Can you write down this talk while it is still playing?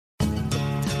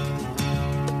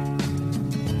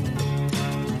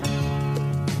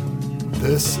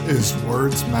This is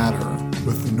Words Matter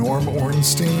with Norm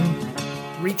Ornstein.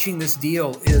 Reaching this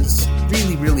deal is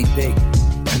really, really big.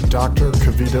 And Dr.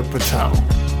 Kavita Patel.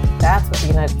 That's what the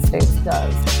United States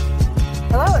does.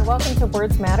 Hello and welcome to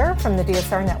Words Matter from the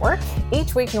DSR Network.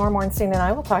 Each week, Norm Ornstein and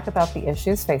I will talk about the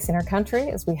issues facing our country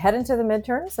as we head into the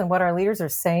midterms and what our leaders are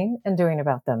saying and doing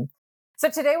about them. So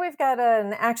today we've got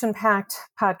an action-packed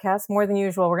podcast, more than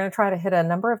usual. We're going to try to hit a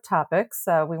number of topics.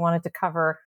 We wanted to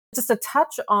cover just a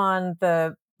touch on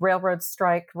the railroad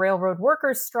strike, railroad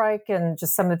workers strike, and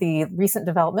just some of the recent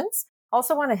developments.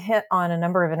 Also want to hit on a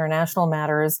number of international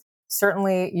matters.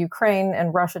 Certainly, Ukraine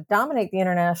and Russia dominate the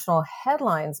international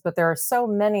headlines, but there are so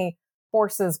many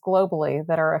forces globally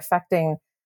that are affecting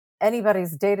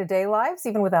anybody's day-to-day lives,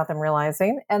 even without them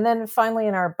realizing. And then finally,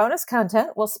 in our bonus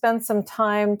content, we'll spend some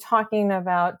time talking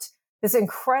about this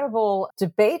incredible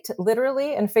debate,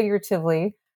 literally and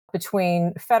figuratively,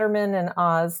 between Fetterman and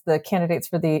Oz, the candidates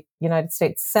for the United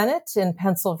States Senate in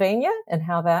Pennsylvania, and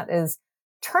how that is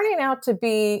turning out to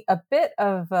be a bit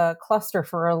of a cluster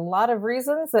for a lot of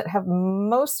reasons that have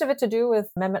most of it to do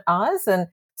with Amendment Oz and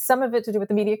some of it to do with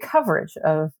the media coverage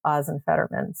of Oz and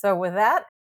Fetterman. So with that,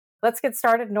 let's get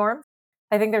started, Norm.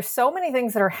 I think there's so many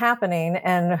things that are happening,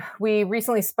 and we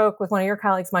recently spoke with one of your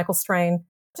colleagues, Michael Strain,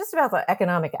 just about the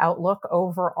economic outlook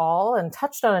overall and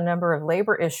touched on a number of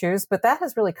labor issues, but that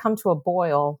has really come to a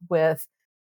boil with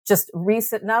just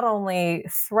recent, not only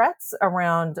threats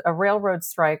around a railroad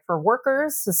strike for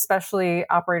workers, especially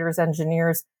operators,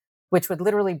 engineers, which would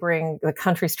literally bring the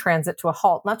country's transit to a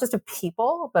halt, not just of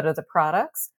people, but of the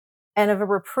products, and of a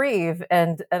reprieve.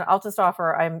 And I'll just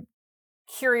offer, I'm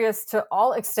curious to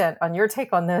all extent on your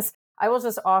take on this. I will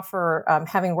just offer,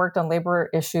 having worked on labor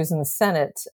issues in the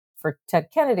Senate for Ted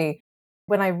Kennedy,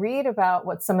 when I read about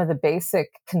what some of the basic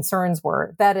concerns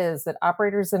were, that is that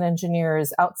operators and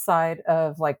engineers outside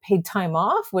of like paid time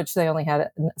off, which they only had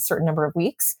a certain number of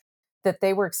weeks, that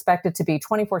they were expected to be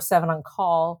 24/7 on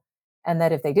call. And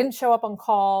that if they didn't show up on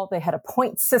call, they had a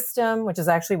point system, which is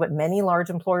actually what many large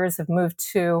employers have moved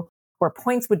to, where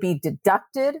points would be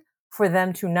deducted for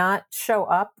them to not show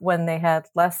up when they had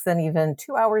less than even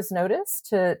 2 hours notice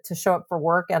to show up for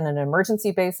work on an emergency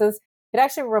basis. It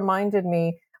actually reminded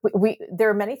me, there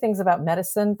are many things about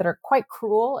medicine that are quite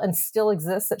cruel and still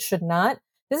exist that should not.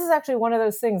 This is actually one of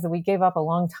those things that we gave up a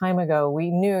long time ago.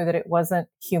 We knew that it wasn't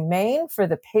humane for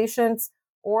the patients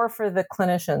or for the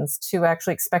clinicians to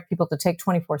actually expect people to take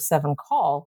 24/7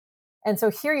 call. And so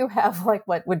here you have like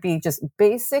what would be just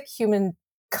basic human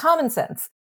common sense.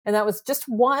 And that was just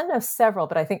one of several,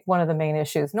 but I think one of the main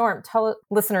issues. Norm, tell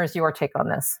listeners your take on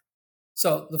this.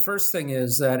 So the first thing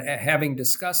is that having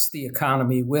discussed the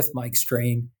economy with Mike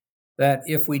Strain, that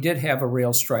if we did have a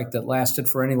rail strike that lasted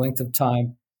for any length of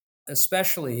time,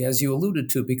 especially as you alluded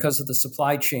to, because of the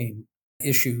supply chain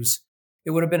issues,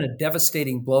 it would have been a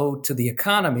devastating blow to the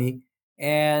economy,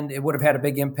 and it would have had a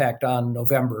big impact on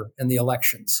November and the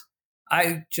elections.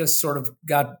 I just sort of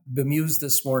got bemused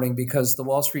this morning because the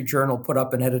Wall Street Journal put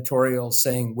up an editorial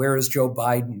saying, where is Joe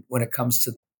Biden when it comes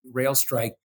to the rail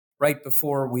strike, right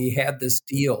before we had this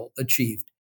deal achieved.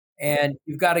 And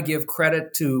you've got to give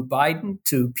credit to Biden,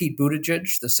 to Pete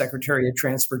Buttigieg, the Secretary of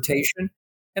Transportation,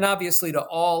 and obviously to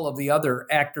all of the other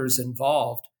actors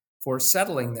involved for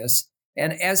settling this.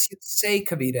 And as you say,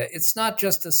 Kavita, it's not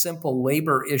just a simple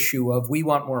labor issue of we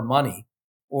want more money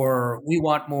or we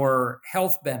want more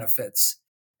health benefits.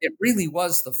 It really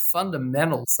was the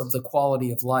fundamentals of the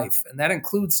quality of life. And that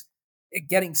includes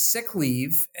getting sick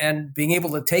leave and being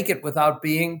able to take it without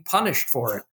being punished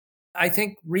for it. I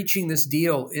think reaching this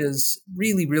deal is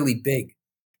really, really big.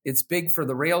 It's big for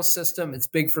the rail system. It's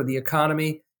big for the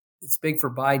economy. It's big for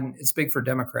Biden. It's big for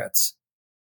Democrats.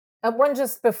 One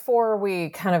just before we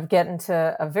kind of get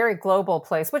into a very global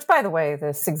place, which, by the way,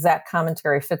 this exact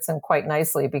commentary fits in quite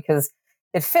nicely because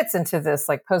it fits into this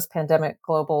like post-pandemic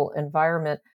global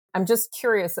environment. I'm just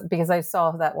curious because I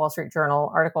saw that Wall Street Journal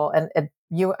article, and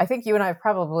I think you and I have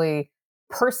probably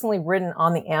personally ridden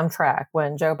on the Amtrak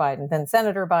when Joe Biden, then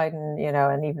Senator Biden,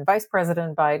 and even Vice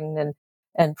President Biden,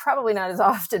 and probably not as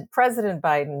often President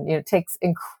Biden, takes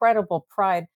incredible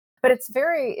pride. But it's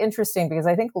very interesting because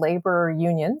I think labor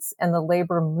unions and the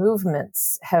labor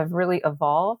movements have really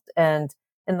evolved. And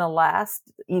in the last,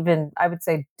 even I would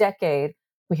say decade,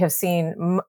 we have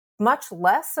seen much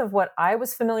less of what I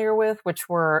was familiar with, which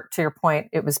were, to your point,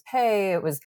 it was pay. It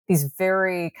was these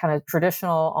very kind of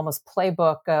traditional, almost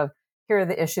playbook of here are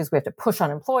the issues we have to push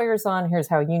on employers on. Here's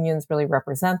how unions really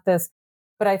represent this.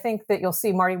 But I think that you'll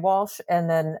see Marty Walsh and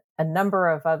then a number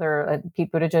of other,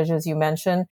 Pete Buttigieg, as you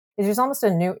mentioned, is there's almost a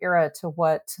new era to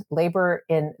what labor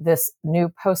in this new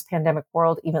post-pandemic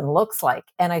world even looks like.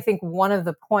 And I think one of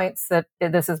the points that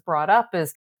this is brought up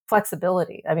is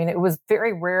flexibility. I mean, it was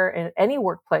very rare in any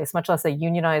workplace, much less a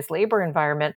unionized labor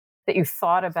environment, that you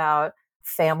thought about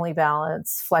family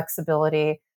balance,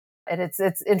 flexibility. And it's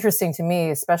interesting to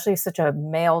me, especially such a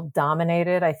male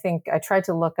dominated. I think I tried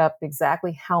to look up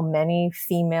exactly how many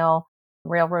female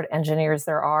railroad engineers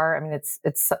there are. I mean, it's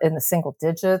in the single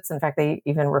digits. In fact, they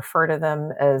even refer to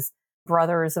them as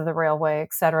brothers of the railway,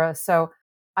 et cetera. So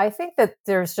I think that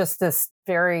there's just this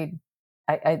very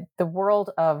the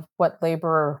world of what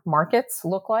labor markets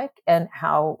look like and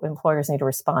how employers need to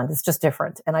respond is just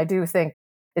different. And I do think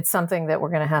it's something that we're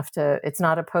going to have to, it's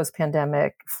not a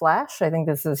post-pandemic flash. I think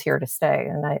this is here to stay.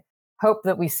 And I hope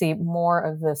that we see more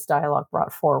of this dialogue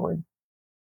brought forward.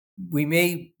 We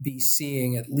may be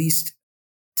seeing at least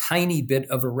a tiny bit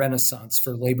of a renaissance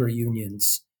for labor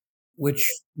unions, which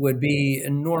would be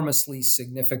enormously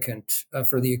significant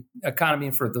for the economy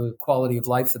and for the quality of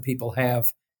life that people have.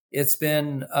 It's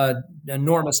been an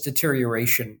enormous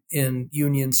deterioration in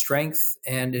union strength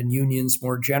and in unions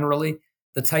more generally.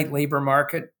 The tight labor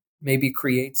market maybe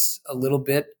creates a little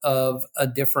bit of a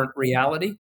different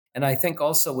reality. And I think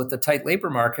also with the tight labor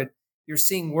market, you're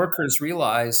seeing workers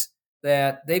realize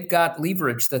that they've got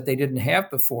leverage that they didn't have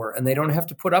before, and they don't have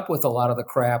to put up with a lot of the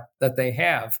crap that they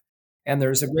have. And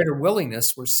there's a greater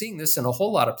willingness. We're seeing this in a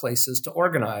whole lot of places to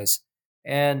organize.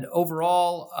 And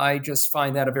overall, I just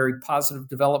find that a very positive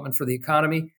development for the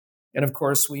economy. And of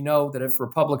course, we know that if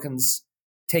Republicans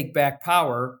take back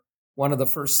power, one of the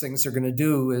first things they're going to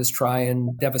do is try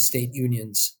and devastate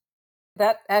unions.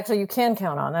 That actually you can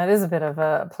count on. That is a bit of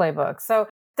a playbook. So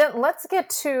then let's get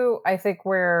to, I think,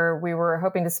 where we were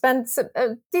hoping to spend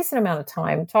a decent amount of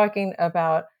time talking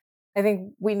about. I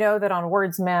think we know that on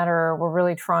Words Matter, we're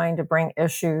really trying to bring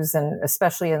issues, and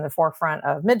especially in the forefront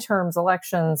of midterms,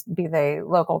 elections, be they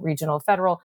local, regional,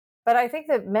 federal. But I think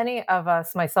that many of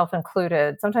us, myself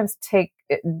included, sometimes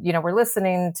we're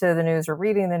listening to the news or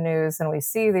reading the news and we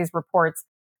see these reports.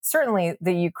 Certainly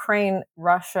the Ukraine,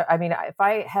 Russia, I mean, if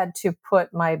I had to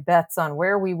put my bets on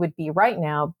where we would be right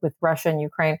now with Russia and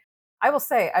Ukraine, I will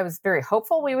say I was very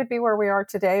hopeful we would be where we are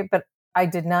today, but I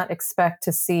did not expect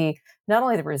to see not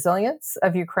only the resilience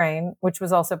of Ukraine, which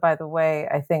was also, by the way,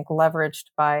 I think leveraged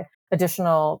by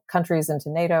additional countries into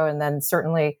NATO, and then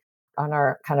certainly on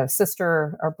our kind of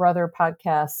sister or brother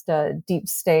podcast, Deep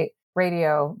State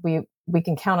Radio, we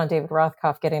can count on David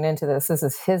Rothkopf getting into this. This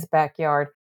is his backyard.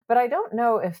 But I don't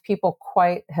know if people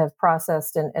quite have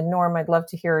processed, and Norm, I'd love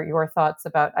to hear your thoughts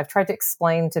about, I've tried to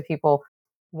explain to people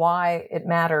why it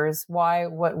matters, why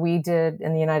what we did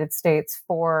in the United States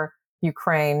for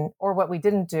Ukraine or what we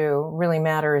didn't do really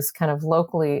matters kind of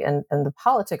locally and the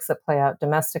politics that play out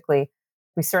domestically.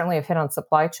 We certainly have hit on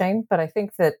supply chain, but I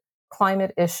think that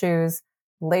climate issues,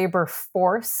 labor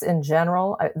force in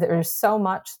general, there's so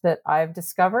much that I've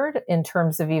discovered in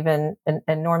terms of even, and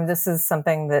Norm, this is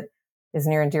something that is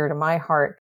near and dear to my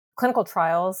heart. Clinical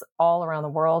trials all around the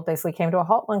world basically came to a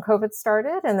halt when COVID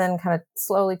started and then kind of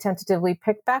slowly, tentatively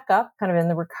picked back up kind of in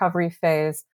the recovery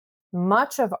phase.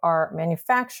 Much of our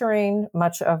manufacturing,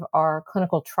 much of our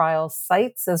clinical trial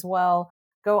sites as well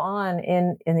go on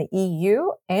in the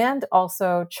EU and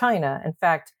also China. In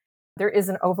fact, there is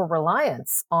an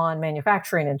over-reliance on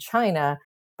manufacturing in China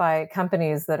by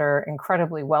companies that are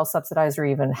incredibly well subsidized or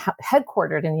even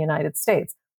headquartered in the United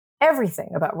States.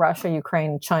 Everything about Russia,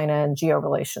 Ukraine, China, and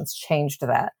geo-relations changed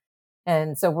that.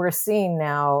 And so we're seeing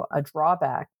now a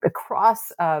drawback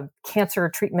across cancer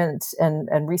treatment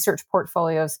and research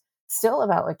portfolios, still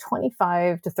about like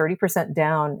 25 to 30%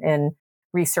 down in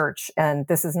research. And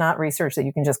this is not research that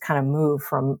you can just kind of move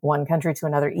from one country to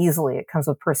another easily. It comes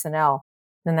with personnel.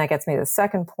 Then that gets me to the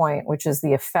second point, which is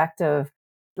the effect of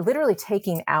literally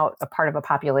taking out a part of a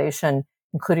population,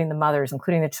 including the mothers,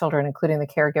 including the children, including the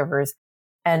caregivers.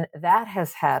 And that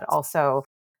has had also,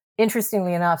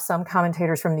 interestingly enough, some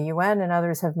commentators from the UN and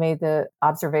others have made the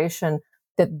observation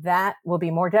that will be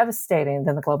more devastating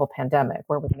than the global pandemic,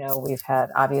 where we know we've had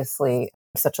obviously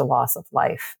such a loss of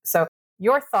life. So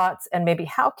your thoughts, and maybe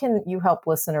how can you help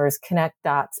listeners connect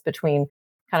dots between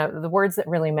kind of the words that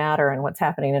really matter and what's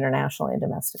happening internationally and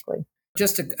domestically?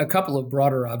 Just a couple of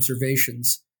broader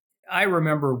observations. I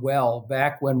remember well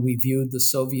back when we viewed the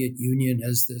Soviet Union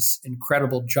as this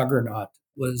incredible juggernaut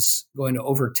was going to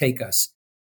overtake us.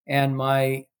 And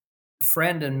my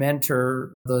friend and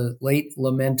mentor, the late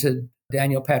lamented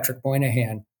Daniel Patrick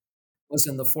Moynihan, was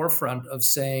in the forefront of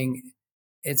saying,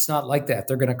 it's not like that.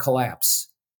 They're going to collapse.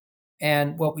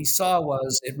 And what we saw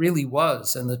was, it really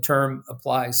was, and the term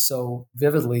applies so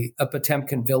vividly, a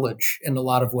Potemkin village in a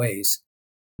lot of ways.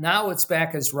 Now it's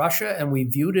back as Russia, and we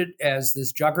viewed it as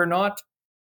this juggernaut.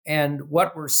 And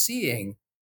what we're seeing,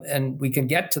 and we can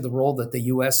get to the role that the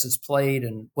U.S. has played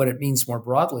and what it means more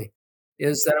broadly,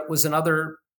 is that it was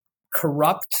another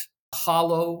corrupt,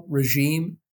 hollow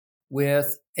regime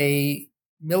with a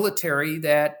military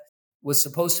that was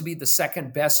supposed to be the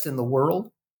second best in the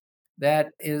world, that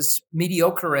is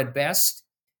mediocre at best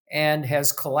and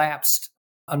has collapsed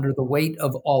under the weight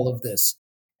of all of this.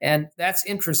 And that's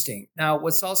interesting. Now,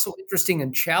 what's also interesting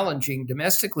and challenging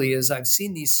domestically is I've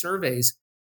seen these surveys.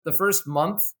 The first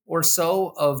month or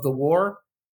so of the war,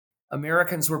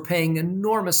 Americans were paying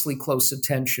enormously close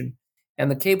attention.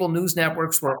 And the cable news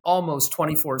networks were almost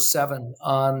 24/7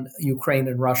 on Ukraine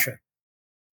and Russia.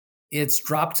 It's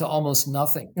dropped to almost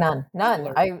nothing. None.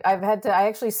 I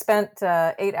actually spent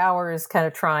 8 hours kind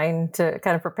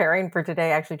of preparing for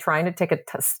today, actually trying to take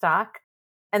a stock.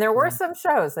 And there were some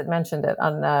shows that mentioned it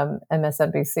on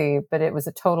MSNBC, but it was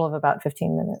a total of about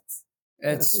 15 minutes.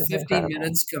 It's 15 incredible.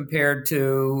 Minutes compared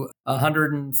to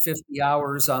 150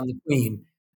 hours on the Queen.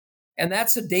 And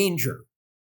that's a danger,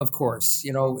 of course.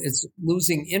 It's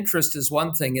losing interest is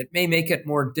one thing. It may make it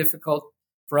more difficult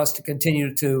for us to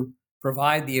continue to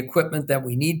provide the equipment that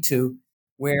we need to,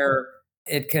 where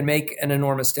it can make an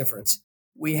enormous difference.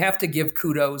 We have to give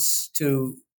kudos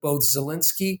to both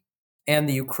Zelensky and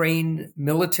the Ukraine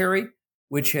military,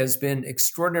 which has been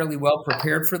extraordinarily well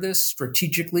prepared for this,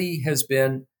 strategically has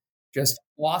been just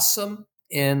awesome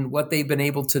in what they've been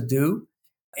able to do.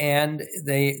 And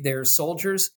their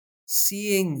soldiers,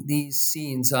 seeing these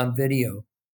scenes on video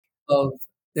of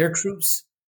their troops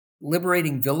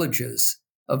liberating villages,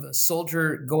 of a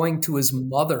soldier going to his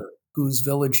mother, whose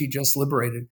village he just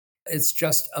liberated, it's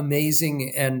just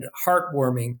amazing and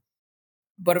heartwarming.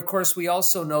 But of course, we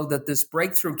also know that this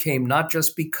breakthrough came not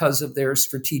just because of their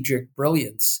strategic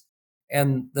brilliance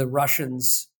and the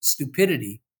Russians'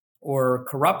 stupidity or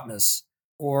corruptness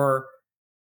or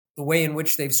the way in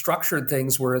which they've structured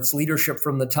things where it's leadership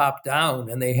from the top down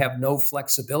and they have no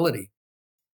flexibility.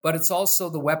 But it's also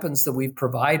the weapons that we've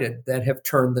provided that have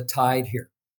turned the tide here.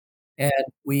 And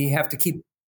we have to keep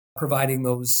providing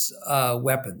those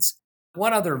weapons.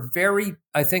 One other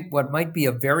what might be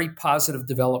a very positive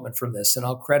development from this, and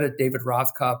I'll credit David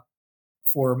Rothkopf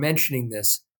for mentioning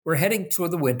this, we're heading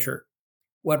toward the winter.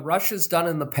 What Russia's done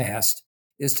in the past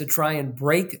is to try and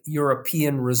break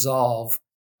European resolve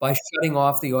by shutting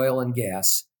off the oil and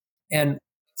gas. And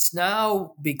what's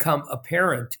now become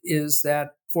apparent is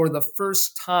that for the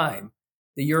first time,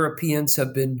 the Europeans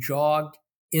have been jogged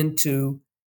into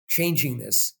changing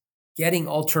this, getting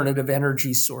alternative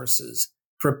energy sources,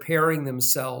 preparing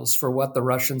themselves for what the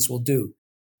Russians will do.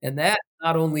 And that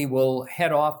not only will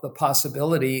head off the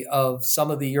possibility of some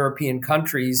of the European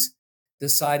countries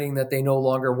deciding that they no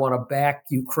longer want to back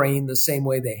Ukraine the same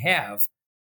way they have,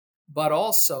 but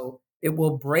also it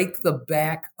will break the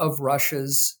back of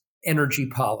Russia's energy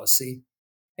policy.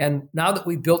 And now that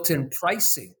we've built in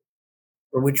pricing,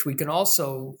 for which we can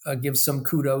also give some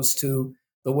kudos to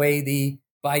the way the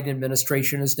Biden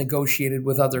administration has negotiated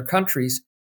with other countries,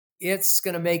 it's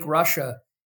going to make Russia,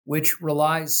 which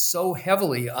relies so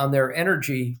heavily on their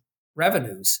energy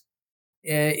revenues,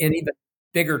 in even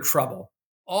bigger trouble.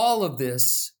 All of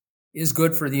this is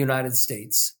good for the United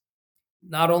States,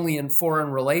 not only in foreign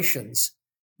relations,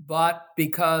 but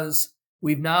because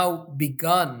we've now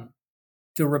begun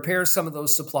to repair some of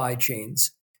those supply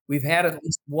chains. We've had at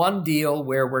least one deal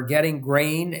where we're getting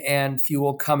grain and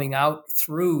fuel coming out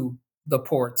through the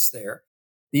ports there.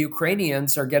 The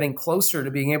Ukrainians are getting closer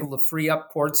to being able to free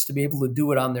up ports to be able to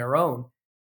do it on their own.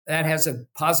 That has a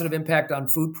positive impact on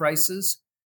food prices.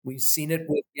 We've seen it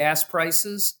with gas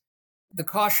prices. The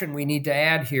caution we need to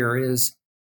add here is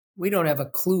we don't have a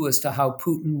clue as to how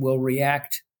Putin will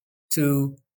react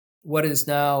to what is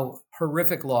now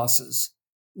horrific losses,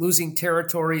 losing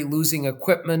territory, losing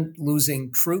equipment,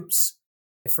 losing troops.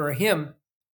 For him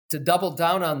to double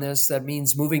down on this, that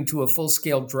means moving to a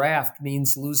full-scale draft,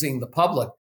 means losing the public.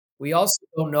 We also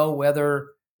don't know whether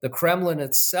the Kremlin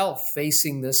itself,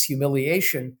 facing this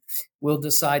humiliation, will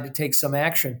decide to take some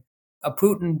action. A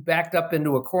Putin backed up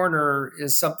into a corner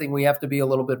is something we have to be a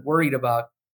little bit worried about.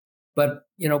 But,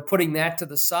 putting that to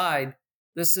the side,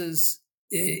 this is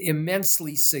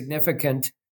immensely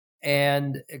significant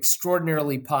and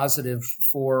extraordinarily positive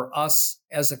for us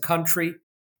as a country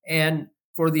and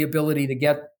for the ability to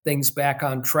get things back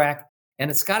on track. And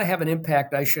it's got to have an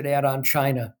impact, I should add, on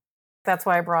China. That's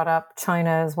why I brought up China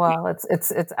as well.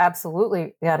 It's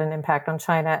absolutely had an impact on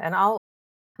China. And I'm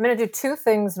going to do two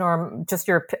things, Norm.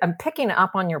 I'm picking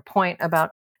up on your point about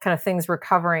kind of things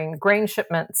recovering. Grain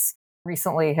shipments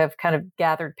recently have kind of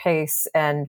gathered pace,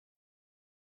 and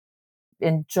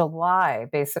in July,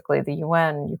 basically, the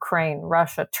UN, Ukraine,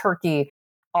 Russia, Turkey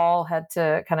all had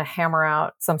to kind of hammer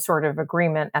out some sort of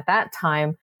agreement at that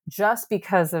time just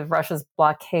because of Russia's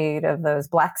blockade of those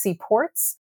Black Sea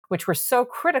ports, which were so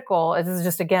critical. This is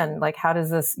just, again, like, how does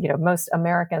this, most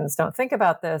Americans don't think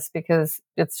about this because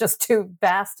it's just too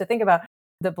vast to think about.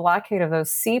 The blockade of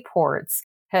those seaports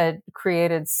had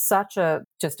created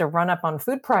just a run up on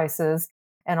food prices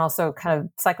and also kind of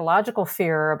psychological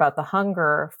fear about the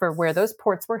hunger for where those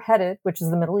ports were headed, which is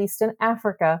the Middle East and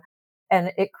Africa.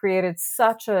 And it created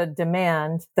such a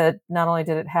demand that not only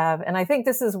did it have, and I think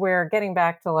this is where, getting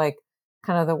back to like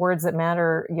kind of the words that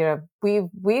matter,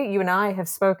 you and I have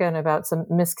spoken about some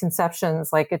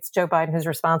misconceptions, like it's Joe Biden who's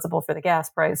responsible for the gas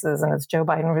prices and it's Joe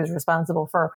Biden who's responsible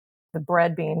for the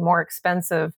bread being more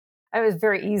expensive. It was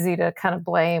very easy to kind of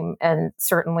blame. And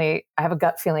certainly I have a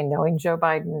gut feeling, knowing Joe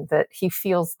Biden, that he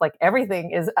feels like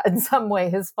everything is in some way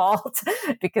his fault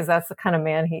because that's the kind of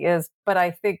man he is. But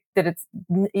I think that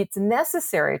it's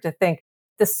necessary to think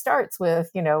this starts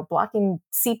with, blocking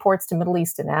seaports to Middle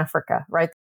East and Africa,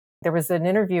 right? There was an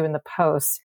interview in the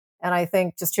Post, and I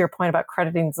think, just to your point about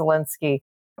crediting Zelensky,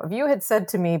 if you had said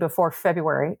to me before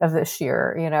February of this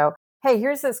year, hey,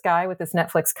 here's this guy with this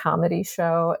Netflix comedy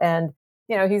show, and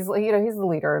he's the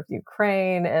leader of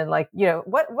Ukraine, and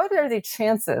what are the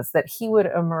chances that he would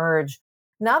emerge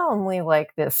not only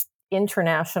like this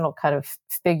international kind of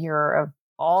figure of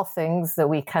all things that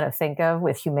we kind of think of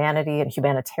with humanity and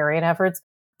humanitarian efforts,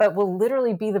 but will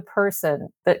literally be the person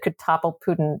that could topple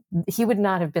Putin? He would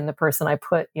not have been the person I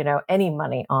put any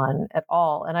money on at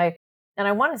all. And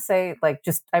I want to say,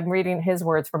 I'm reading his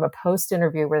words from a Post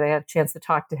interview where they had a chance to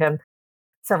talk to him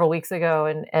several weeks ago,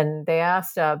 and they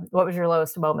asked, what was your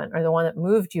lowest moment, or the one that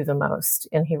moved you the most?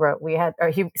 And he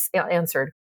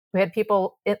answered, we had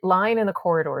people lying in the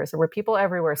corridors. There were people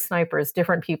everywhere, snipers,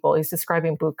 different people. He's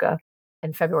describing Bucha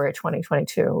in February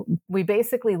 2022. We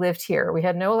basically lived here. We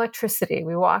had no electricity.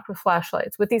 We walked with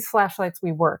flashlights. With these flashlights,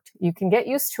 we worked. You can get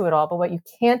used to it all, but what you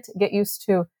can't get used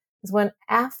to is when,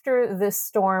 after this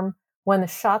storm, when the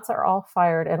shots are all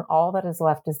fired and all that is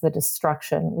left is the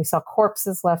destruction. We saw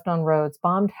corpses left on roads,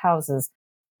 bombed houses.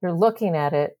 You're looking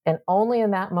at it, and only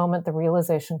in that moment the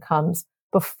realization comes.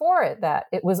 Before it, that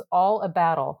it was all a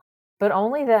battle. But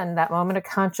only then, that moment of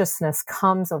consciousness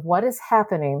comes of what is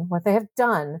happening, what they have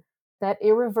done, that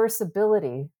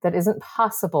irreversibility that isn't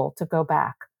possible to go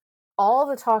back. All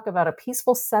the talk about a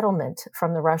peaceful settlement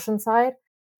from the Russian side,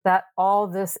 that all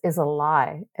this is a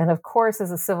lie. And of course,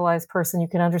 as a civilized person, you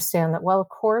can understand that, well, of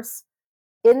course,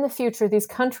 in the future, these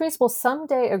countries will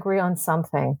someday agree on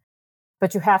something.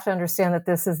 But you have to understand that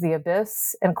this is the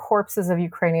abyss, and corpses of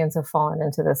Ukrainians have fallen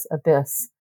into this abyss.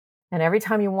 And every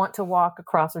time you want to walk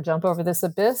across or jump over this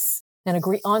abyss and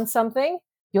agree on something,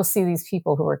 you'll see these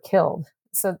people who are killed.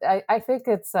 So I think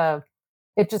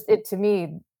to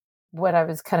me, what I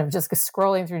was kind of just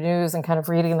scrolling through news and kind of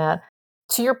reading that,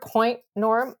 to your point,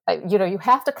 Norm, you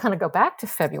have to kind of go back to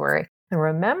February and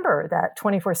remember that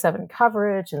 24/7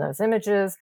 coverage and those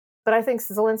images. But I think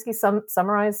Zelensky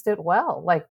summarized it well.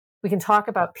 Like, we can talk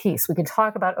about peace. We can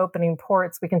talk about opening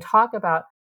ports. We can talk about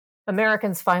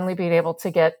Americans finally being able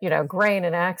to get, grain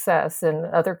and access in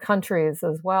other countries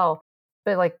as well.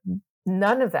 But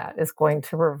none of that is going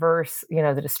to reverse,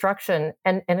 the destruction.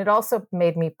 And it also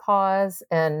made me pause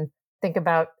and think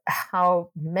about how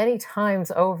many times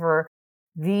over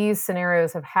these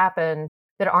scenarios have happened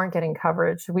that aren't getting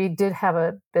coverage. We did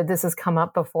have this has come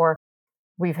up before.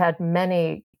 We've had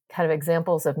many kind of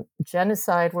examples of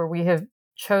genocide where we have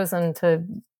chosen to,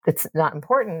 it's not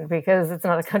important because it's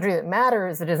not a country that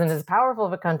matters. It isn't as powerful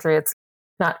of a country. It's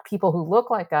not people who look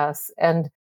like us. And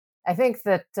I think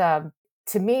that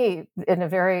to me, in a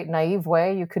very naive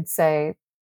way, you could say,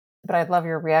 but I'd love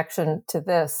your reaction to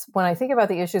this. When I think about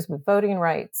the issues with voting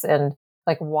rights and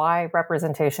why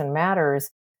representation matters,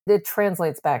 it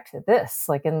translates back to this.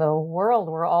 In the world,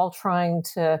 we're all trying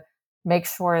to make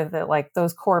sure that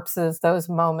those corpses, those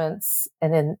moments,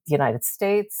 and in the United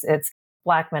States, it's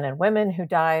Black men and women who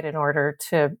died in order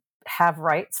to have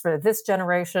rights for this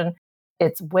generation.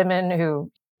 It's women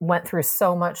who went through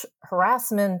so much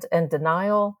harassment and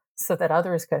denial so that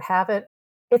others could have it.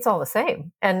 It's all the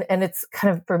same. And it's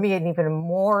kind of, for me, an even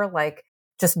more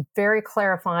just very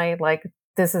clarifying,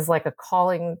 this is a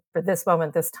calling for this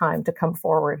moment, this time, to come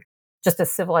forward just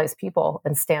as civilized people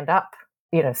and stand up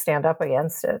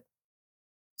against it.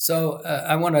 So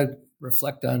I want to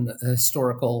reflect on a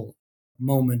historical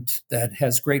moment that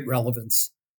has great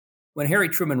relevance. When Harry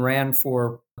Truman ran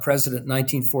for president in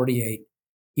 1948,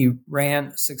 he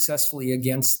ran successfully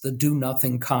against the Do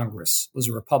Nothing Congress. It was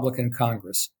a Republican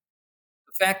Congress.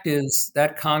 The fact is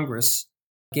that Congress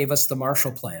gave us the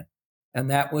Marshall Plan. And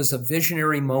that was a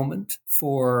visionary moment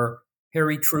for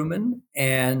Harry Truman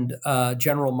and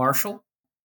General Marshall.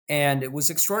 And it was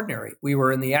extraordinary. We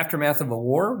were in the aftermath of a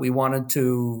war. We wanted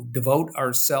to devote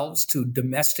ourselves to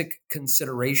domestic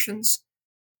considerations.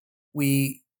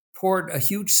 We poured a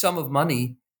huge sum of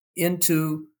money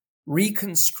into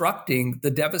reconstructing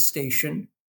the devastation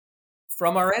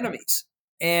from our enemies.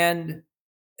 And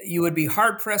you would be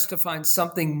hard-pressed to find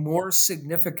something more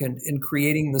significant in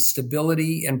creating the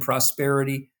stability and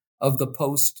prosperity of the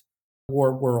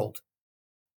post-war world.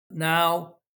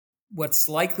 Now, what's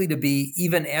likely to be,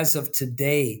 even as of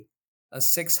today, a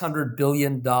 $600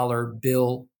 billion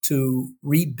bill to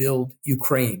rebuild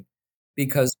Ukraine,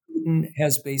 because Putin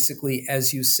has basically,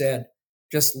 as you said,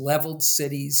 just leveled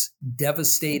cities,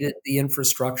 devastated the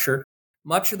infrastructure.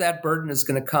 Much of that burden is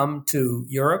going to come to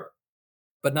Europe,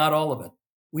 but not all of it.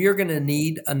 We are going to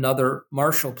need another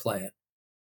Marshall Plan.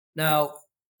 Now,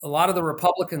 a lot of the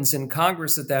Republicans in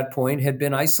Congress at that point had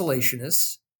been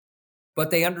isolationists,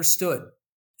 but they understood.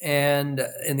 And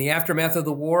in the aftermath of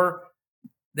the war,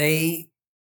 they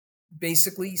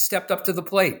basically stepped up to the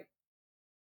plate.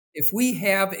 If we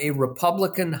have a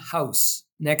Republican House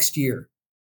next year,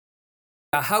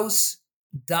 a House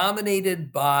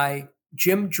dominated by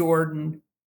Jim Jordan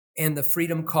and the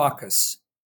Freedom Caucus,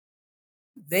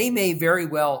 they may very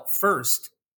well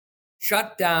first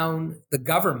shut down the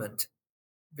government,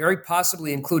 very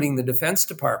possibly including the Defense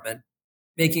Department,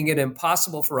 making it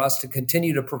impossible for us to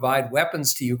continue to provide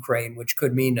weapons to Ukraine, which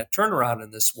could mean a turnaround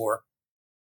in this war.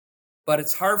 But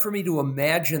it's hard for me to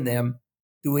imagine them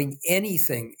doing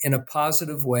anything in a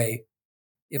positive way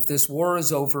if this war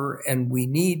is over and we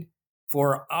need,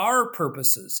 for our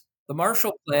purposes, the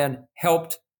Marshall Plan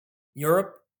helped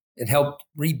Europe, it helped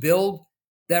rebuild.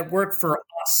 That worked for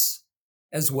us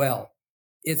as well.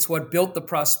 It's what built the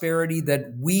prosperity that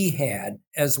we had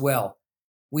as well.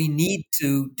 We need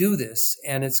to do this,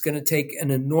 and it's going to take an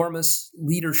enormous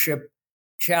leadership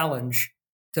challenge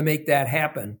to make that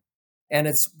happen. And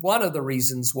it's one of the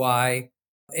reasons why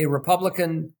a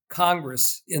Republican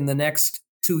Congress in the next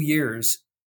 2 years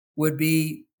would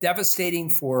be devastating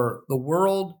for the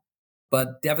world,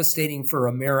 but devastating for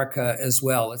America as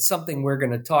well. It's something we're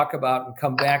going to talk about and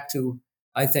come back to,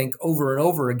 I think, over and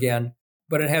over again,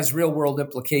 but it has real world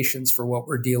implications for what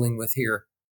we're dealing with here.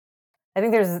 I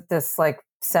think there's this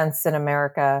sense in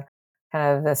America,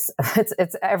 kind of this,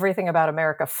 it's everything about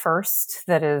America first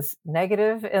that is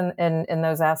negative in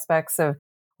those aspects of,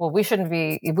 well, there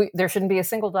shouldn't be a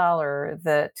single dollar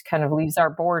that kind of leaves our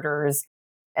borders,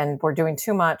 and we're doing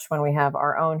too much when we have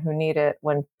our own who need it,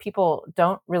 when people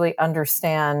don't really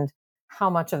understand how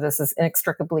much of this is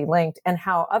inextricably linked and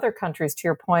how other countries, to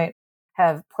your point,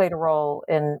 have played a role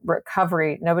in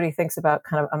recovery. Nobody thinks about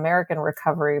kind of American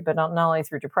recovery, but not only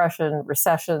through depression,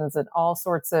 recessions, and all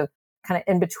sorts of kind of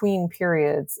in-between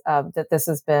periods that this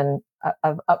has been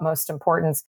of utmost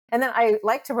importance. And then I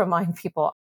like to remind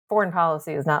people, foreign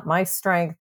policy is not my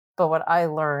strength, but what I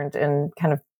learned in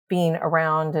kind of being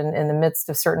around and in the midst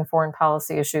of certain foreign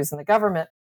policy issues in the government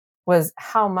was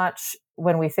how much,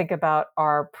 when we think about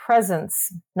our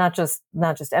presence, not just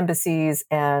embassies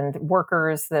and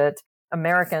workers, that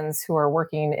Americans who are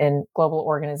working in global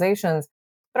organizations,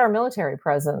 but our military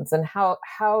presence, and how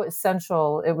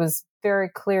essential. It was very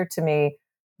clear to me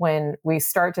when we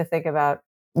start to think about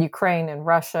Ukraine and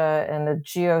Russia and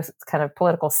the kind of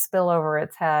political spillover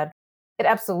it's had. It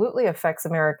absolutely affects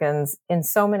Americans in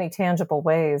so many tangible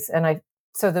ways. And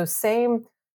so those same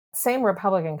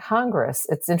Republican Congress,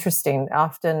 it's interesting.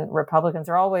 Often Republicans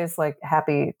are always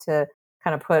happy to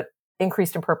kind of put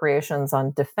increased appropriations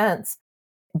on defense.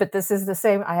 But this is the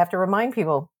same. I have to remind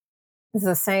people, this is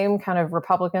the same kind of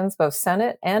Republicans, both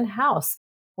Senate and House,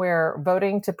 where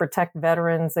voting to protect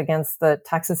veterans against the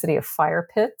toxicity of fire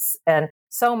pits, and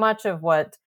so much of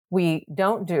what we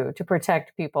don't do to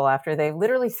protect people after they've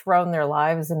literally thrown their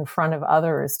lives in front of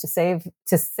others to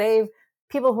save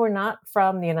people who are not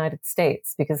from the United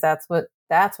States, because that's what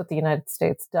the United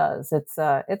States does.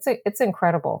 It's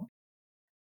incredible.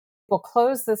 We'll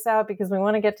close this out because we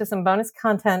want to get to some bonus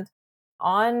content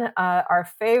on our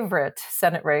favorite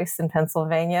Senate race in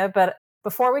Pennsylvania. But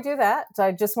before we do that,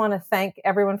 I just want to thank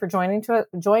everyone for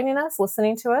joining us,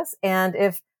 listening to us. And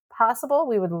if possible,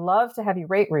 we would love to have you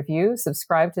rate, review,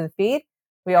 subscribe to the feed.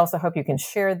 We also hope you can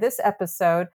share this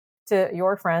episode to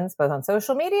your friends, both on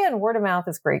social media, and word of mouth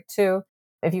is great too.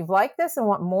 If you've liked this and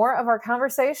want more of our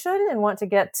conversation and want to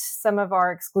get some of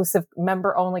our exclusive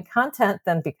member-only content,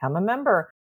 then become a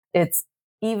member. It's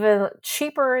even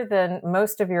cheaper than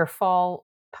most of your fall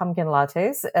pumpkin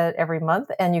lattes every month.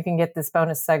 And you can get this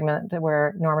bonus segment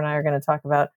where Norm and I are going to talk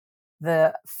about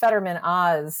the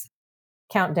Fetterman-Oz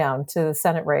countdown to the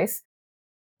Senate race.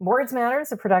 Words Matter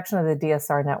is a production of the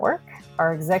DSR Network.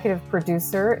 Our executive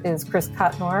producer is Chris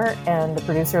Cotnor, and the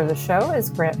producer of the show is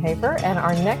Grant Hafer. And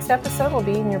our next episode will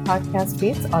be in your podcast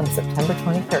feeds on September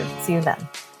 23rd. See you then.